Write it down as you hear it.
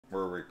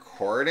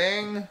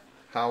recording.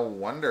 How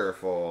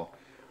wonderful.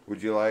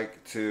 Would you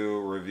like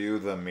to review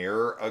The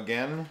Mirror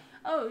again?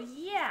 Oh,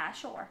 yeah,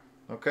 sure.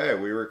 Okay,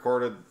 we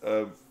recorded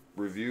a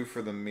review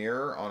for The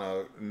Mirror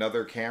on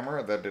another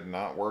camera that did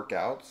not work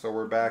out, so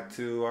we're back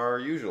to our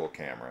usual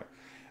camera.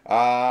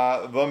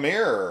 The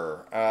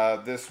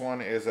Mirror. This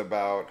one is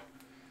about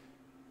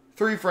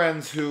three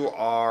friends who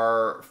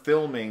are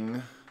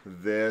filming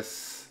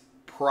this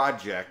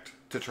project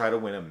to try to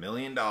win $1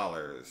 million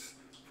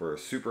for a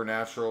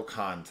supernatural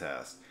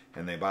contest.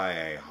 And they buy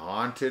a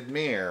haunted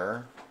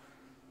mirror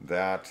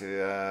that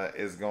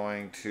is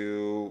going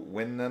to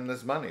win them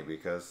this money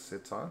because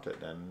it's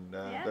haunted. And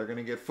they're going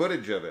to get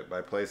footage of it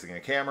by placing a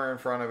camera in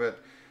front of it.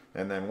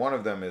 And then one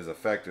of them is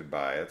affected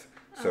by it.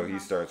 So he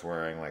starts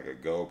wearing like a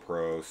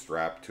GoPro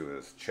strapped to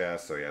his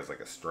chest. So he has like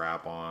a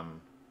strap on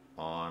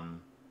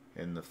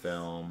in the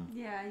film.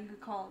 Yeah, you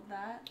could call it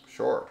that.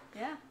 Sure.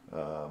 Yeah.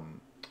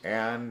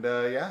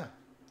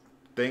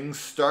 Things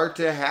start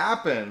to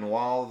happen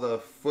while the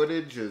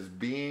footage is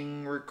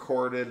being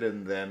recorded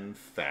and then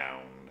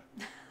found.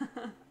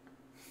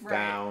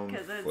 Right,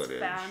 because it's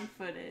found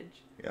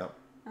footage. Yep.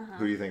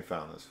 Who do you think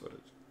found this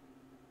footage?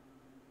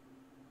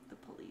 The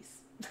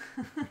police.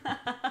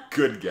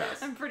 Good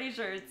guess. I'm pretty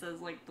sure it says,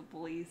 like, the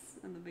police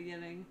in the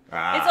beginning.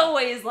 Ah, it's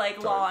always,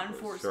 like, law police.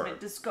 enforcement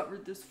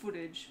discovered this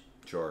footage.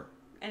 Sure.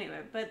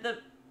 Anyway, but the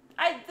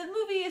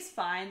movie is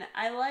fine.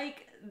 I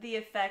like the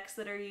effects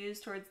that are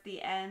used towards the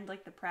end,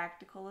 like the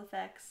practical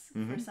effects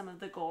for some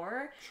of the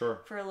gore. Sure.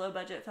 For a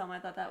low-budget film, I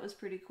thought that was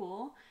pretty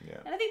cool. Yeah.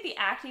 And I think the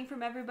acting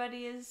from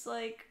everybody is,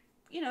 like,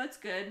 it's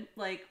good.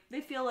 Like,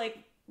 they feel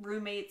like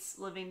roommates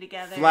living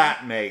together.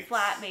 Flatmates.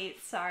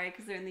 Flatmates, sorry,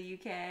 because they're in the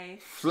UK.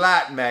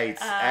 Flatmates,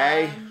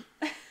 eh?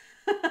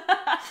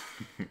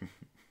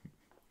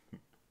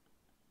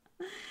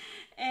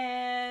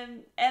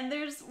 And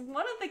there's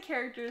one of the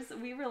characters,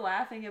 we were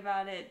laughing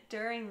about it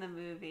during the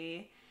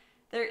movie.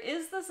 There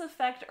is this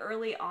effect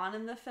early on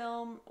in the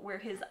film where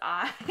his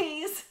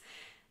eyes,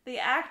 the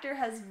actor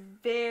has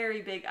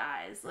very big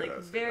eyes, like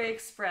very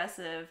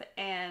expressive,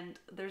 and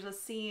there's a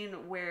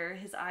scene where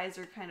his eyes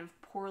are kind of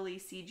poorly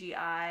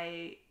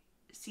CGI'd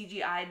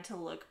to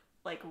look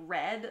like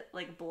red,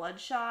 like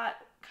bloodshot,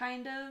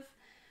 kind of.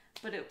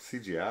 But it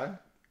CGI?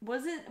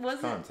 Was it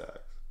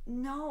Contacts.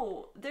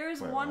 No,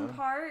 there's one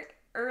part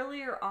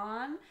earlier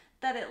on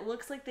that it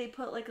looks like they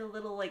put like a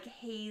little like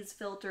haze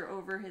filter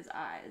over his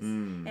eyes.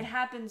 It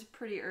happens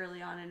pretty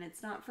early on, and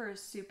it's not for a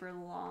super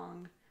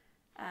long,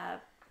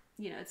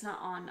 it's not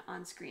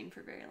on screen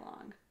for very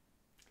long.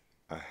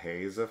 A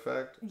haze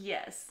effect?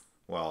 Yes.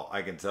 Well,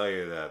 I can tell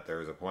you that there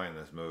was a point in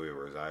this movie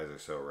where his eyes are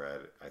so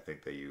red, I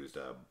think they used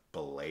a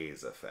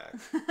blaze effect.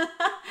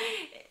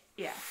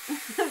 Yeah,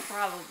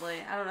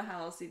 probably. I don't know how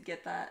else you'd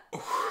get that.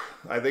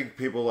 I think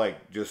people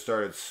like just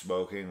started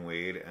smoking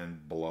weed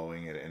and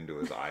blowing it into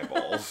his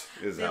eyeballs.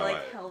 They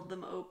held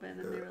them open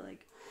and they were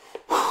like,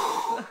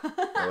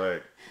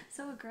 like,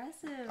 so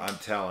aggressive. I'm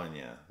telling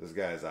you, this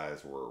guy's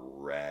eyes were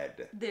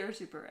red. They were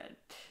super red.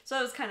 So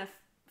it was kind of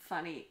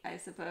funny, I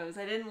suppose.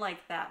 I didn't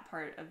like that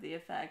part of the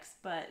effects,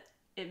 but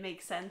it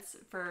makes sense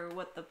for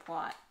what the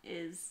plot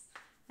is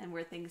and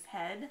where things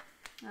head.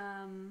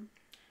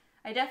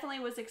 I definitely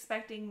was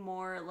expecting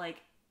more,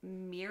 like,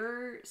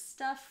 mirror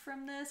stuff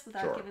from this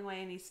without giving away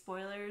any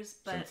spoilers.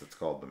 But since it's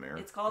called The Mirror.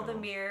 It's called The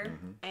Mirror,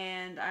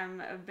 and I'm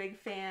a big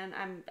fan.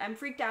 I'm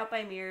freaked out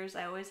by mirrors.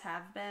 I always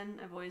have been.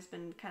 I've always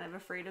been kind of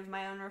afraid of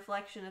my own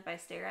reflection if I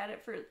stare at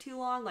it for too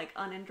long. Like,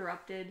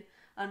 uninterrupted,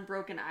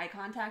 unbroken eye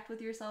contact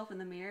with yourself in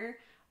the mirror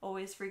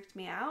always freaked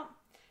me out.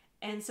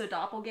 And so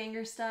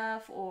doppelganger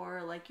stuff,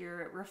 or like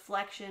your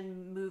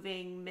reflection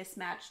moving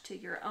mismatched to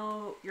your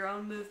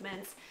own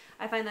movements,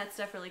 I find that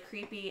stuff really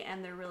creepy,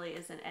 and there really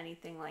isn't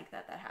anything like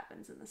that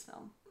happens in this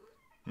film.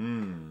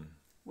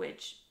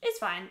 Which is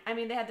fine. I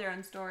mean, they have their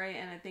own story,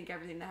 and I think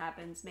everything that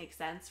happens makes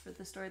sense for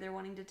the story they're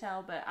wanting to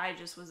tell, but I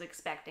just was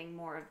expecting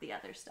more of the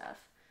other stuff.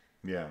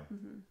 Yeah.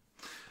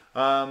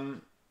 I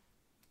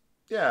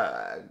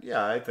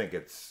think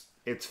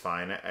it's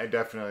fine. I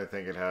definitely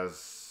think it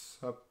has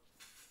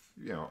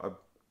a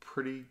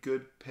pretty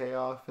good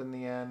payoff in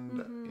the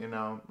end.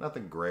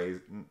 Nothing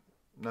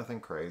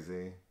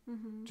crazy.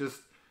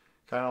 Just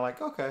kind of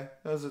like, okay,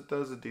 that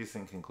was a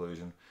decent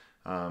conclusion.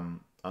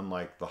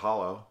 Unlike The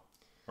Hollow,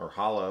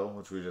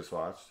 which we just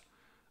watched.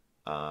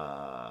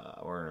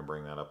 We're gonna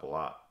bring that up a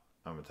lot.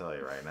 I'm gonna tell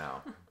you right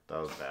now,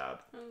 that was bad.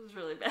 That was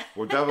really bad.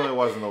 Well, definitely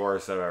wasn't the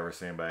worst I've ever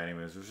seen by any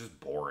means. It was just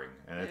boring,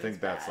 and I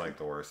think that's bad. like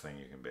the worst thing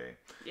you can be.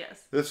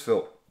 Yes. This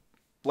film,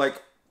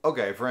 like,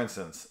 okay, for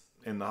instance,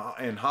 in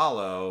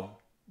Hollow,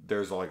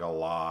 there's like a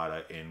lot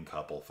of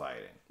in-couple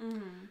fighting.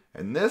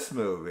 In this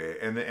movie,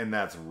 and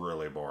that's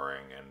really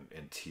boring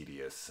and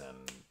tedious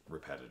and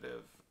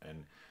repetitive.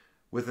 And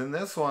within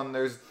this one,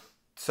 there's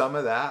some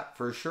of that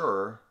for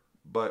sure,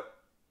 but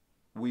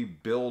we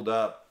build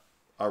up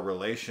a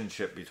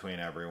relationship between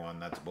everyone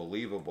that's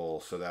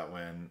believable so that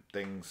when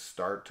things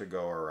start to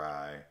go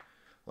awry,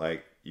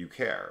 like, you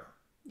care.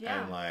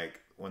 Yeah. And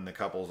like when the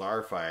couples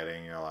are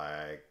fighting, you're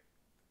like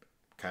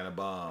kind of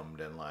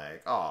bummed and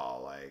like,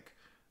 oh, like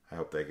I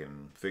hope they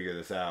can figure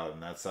this out.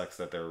 And that sucks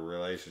that their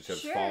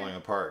relationship's Sure. falling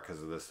apart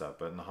because of this stuff.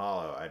 But in The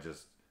Hollow, who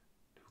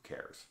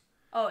cares?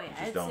 Oh yeah,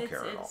 I just don't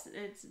care at all.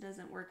 It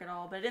doesn't work at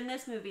all. But in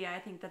this movie, I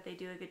think that they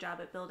do a good job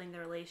at building the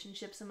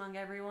relationships among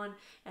everyone,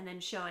 and then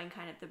showing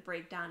kind of the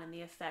breakdown and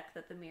the effect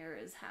that the mirror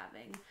is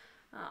having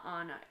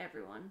on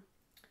everyone.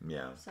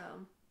 Yeah. So.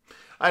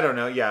 I don't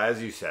know. Yeah,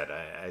 as you said,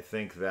 I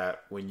think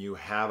that when you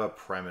have a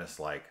premise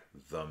like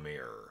The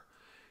Mirror,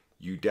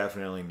 you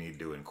definitely need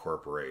to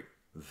incorporate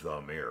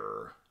the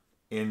mirror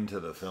into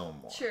the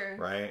film more. Sure.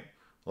 Right?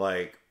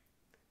 Like,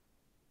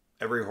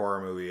 every horror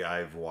movie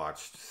I've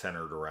watched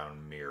centered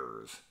around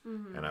mirrors,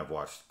 and I've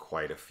watched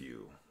quite a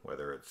few,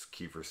 whether it's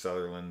Kiefer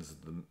Sutherland's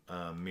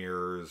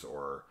Mirrors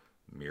or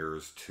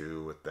Mirrors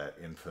 2 with that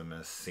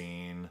infamous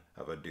scene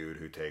of a dude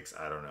who takes,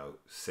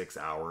 6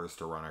 hours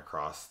to run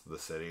across the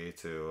city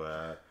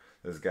to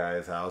this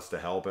guy's house to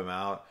help him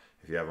out.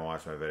 If you haven't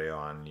watched my video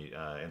on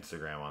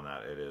Instagram on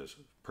that, it is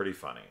pretty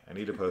funny. I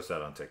need to post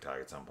that on TikTok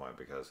at some point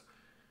because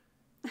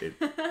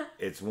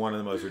it's one of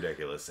the most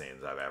ridiculous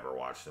scenes I've ever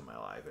watched in my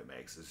life. It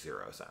makes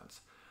zero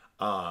sense.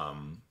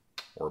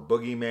 Or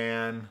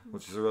Boogeyman,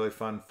 which is a really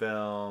fun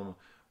film.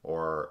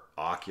 Or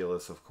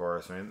Oculus, of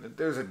course. I mean,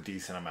 there's a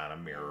decent amount of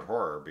mirror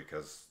horror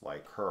because,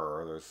 like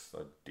her, there's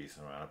a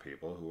decent amount of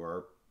people who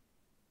are,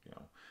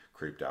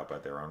 creeped out by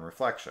their own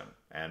reflection.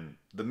 And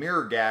the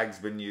mirror gag's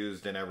been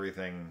used in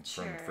everything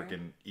from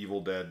freaking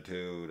Evil Dead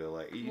 2 to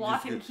like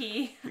Lock and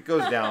Key. It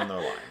goes down the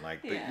line,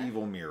 like the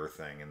evil mirror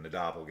thing and the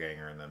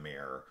doppelganger in the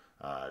mirror,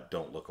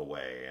 Don't Look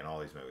Away, and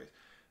all these movies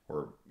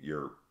where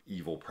your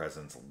evil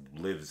presence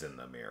lives in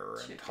the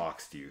mirror and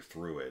talks to you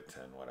through it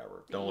and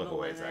whatever. Don't Look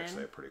Away is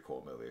actually a pretty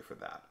cool movie for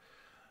that.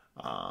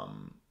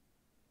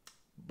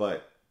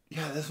 But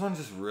yeah, this one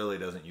just really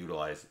doesn't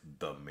utilize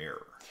the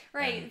mirror.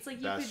 Right. And it's like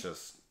that's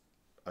just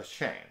a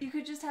shame. You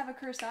could just have a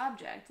cursed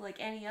object, like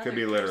any other. Could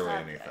be literally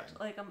anything.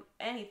 Like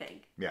anything.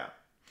 Yeah.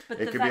 But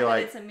it the could fact be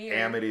like that it's a mirror.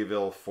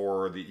 Amityville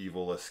for the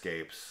evil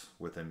escapes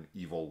with an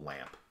evil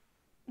lamp.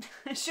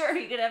 Sure,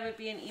 you could have it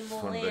be an evil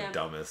It's one lamp. of the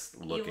dumbest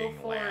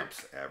looking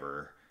lamps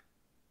ever.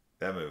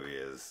 That movie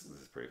is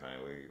pretty funny.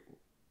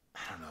 I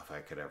don't know if I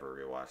could ever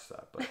rewatch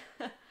that, but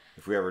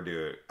if we ever do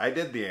it, I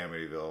did the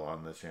Amityville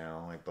on the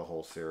channel, like the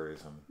whole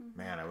series, and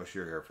man, I wish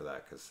you were here for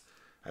that because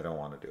I don't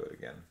want to do it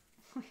again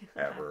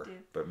ever.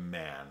 But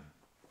man,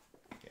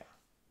 yeah.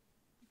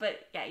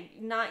 But yeah,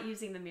 not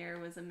using the mirror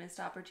was a missed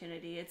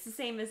opportunity. It's the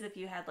same as if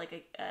you had like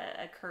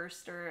a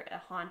cursed or a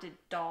haunted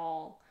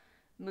doll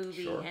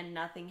movie and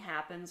nothing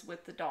happens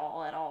with the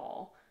doll at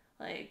all.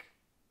 Like,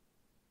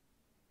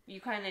 you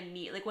kind of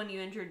need, like when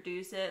you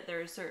introduce it,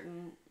 there are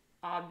certain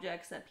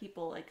objects that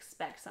people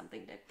expect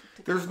something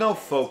to There's no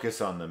focus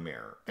on the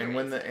mirror. And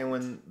when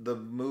the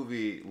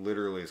movie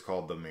literally is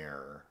called The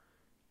Mirror,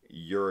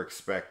 you're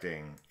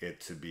expecting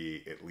it to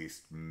be at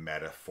least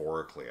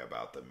metaphorically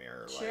about the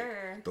mirror.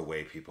 Like the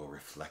way people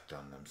reflect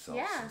on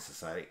themselves in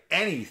society.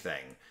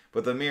 Anything.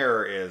 But the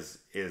mirror is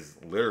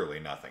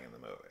literally nothing in the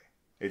movie.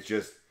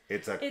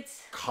 It's a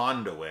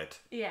conduit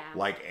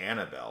like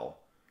Annabelle,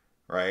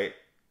 right?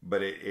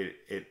 But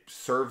it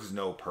serves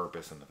no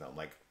purpose in the film.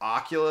 Like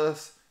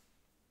Oculus,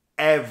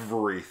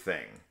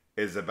 everything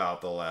is about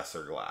the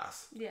lesser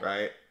glass,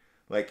 right?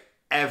 Like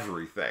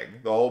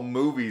everything. The whole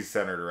movie's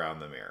centered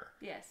around the mirror.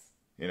 Yes.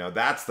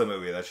 That's the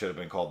movie that should have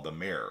been called The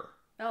Mirror.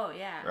 Oh,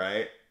 yeah.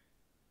 Right?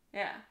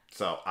 Yeah.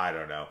 So, I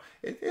don't know.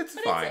 It's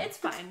fine. It's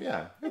fine.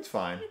 It's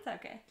fine. It's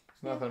okay.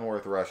 It's nothing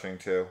worth rushing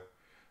to.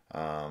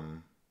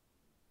 But,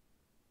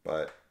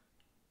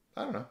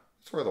 I don't know.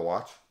 It's worth a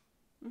watch.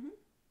 Mm-hmm.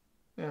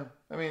 Yeah.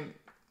 I mean,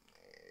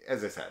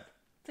 as I said.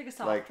 It's like a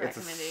soft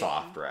recommendation. It's a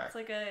soft rec. It's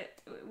like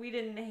we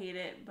didn't hate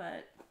it,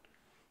 but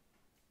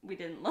we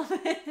didn't love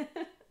it.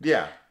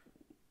 Yeah.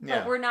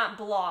 But we're not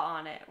blah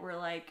on it. We're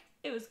like,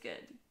 it was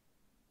good.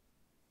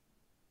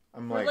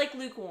 We're like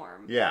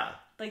lukewarm. Yeah.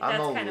 Like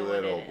that's kind of what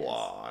it is. I'm a little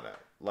blah on it.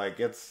 Like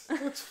it's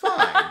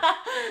fine.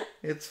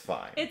 It's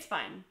fine. It's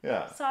fine.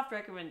 Yeah. Soft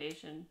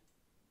recommendation.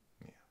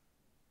 Yeah.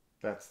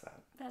 That's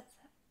that. That's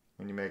that.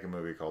 When you make a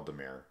movie called The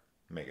Mirror,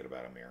 make it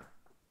about a mirror.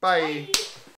 Bye.